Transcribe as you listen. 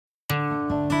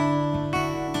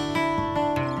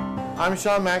I'm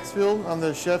Sean Maxfield. I'm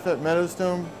the chef at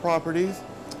Meadowstone Properties.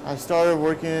 I started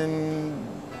working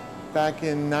back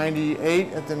in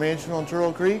 '98 at the mansion on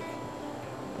Turtle Creek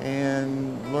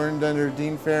and learned under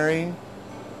Dean Faring.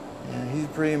 And he's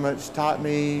pretty much taught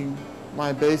me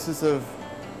my basis of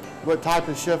what type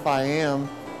of chef I am.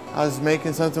 I was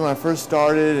making something when I first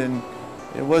started and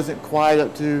it wasn't quite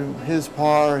up to his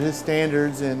par or his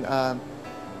standards, and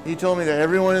he told me that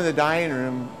everyone in the dining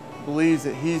room believes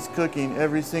that he's cooking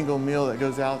every single meal that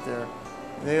goes out there.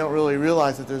 And they don't really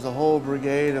realize that there's a whole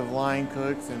brigade of line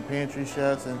cooks and pantry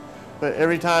chefs, but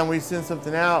every time we send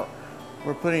something out,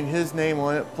 we're putting his name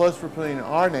on it, plus we're putting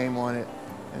our name on it.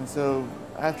 And so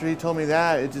after he told me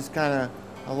that, it just kind of,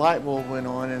 a light bulb went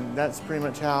on, and that's pretty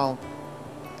much how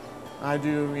I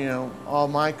do, all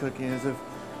my cooking. Is if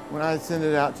when I send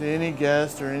it out to any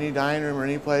guest or any dining room or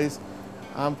any place,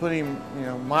 I'm putting,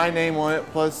 my name on it,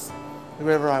 plus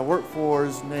whoever I work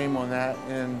for's name on that,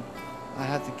 and I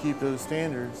have to keep those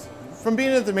standards. From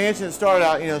being at the mansion, it started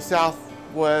out,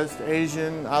 Southwest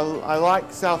Asian. I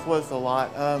like Southwest a lot.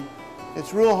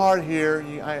 It's real hard here.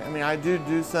 I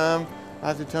do some. I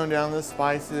have to tone down the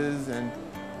spices, and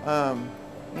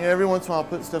every once in a while I'll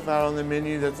put stuff out on the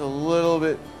menu that's a little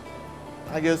bit,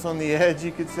 I guess, on the edge,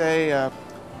 you could say.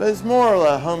 But it's more of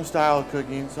a home style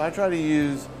cooking, so I try to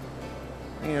use,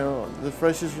 the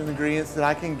freshest ingredients that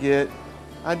I can get.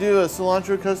 I do a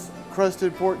cilantro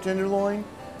crusted pork tenderloin,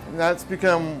 and that's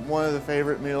become one of the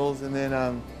favorite meals. And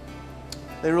then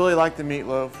they really like the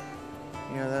meatloaf.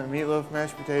 That meatloaf,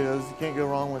 mashed potatoes, you can't go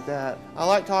wrong with that. I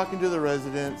like talking to the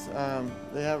residents.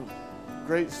 They have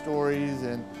great stories,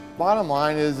 and bottom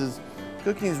line is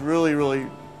cooking is really, really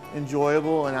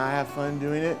enjoyable, and I have fun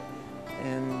doing it.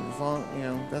 And as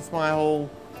long, that's my whole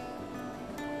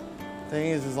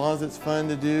thing, is as long as it's fun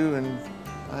to do and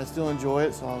I still enjoy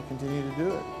it, so I'll continue to do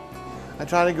it. I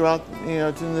try to go out,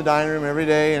 to the dining room every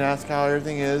day and ask how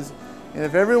everything is. And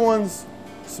if everyone's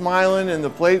smiling and the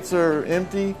plates are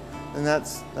empty, then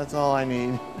that's all I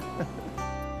need.